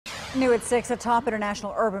New at 6, a top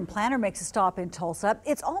international urban planner makes a stop in Tulsa.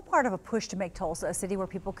 It's all part of a push to make Tulsa a city where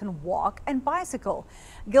people can walk and bicycle.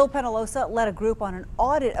 Gil Penalosa led a group on an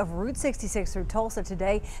audit of Route 66 through Tulsa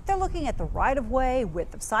today. They're looking at the right-of-way,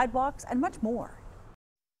 width of sidewalks, and much more.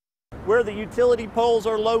 Where the utility poles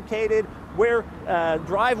are located, where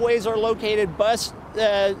driveways are located, bus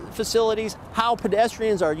facilities, how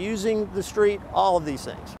pedestrians are using the street, all of these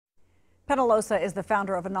things. Penalosa is the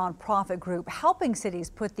founder of a nonprofit group helping cities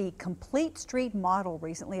put the complete street model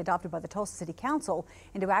recently adopted by the Tulsa City Council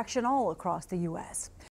into action all across the U.S.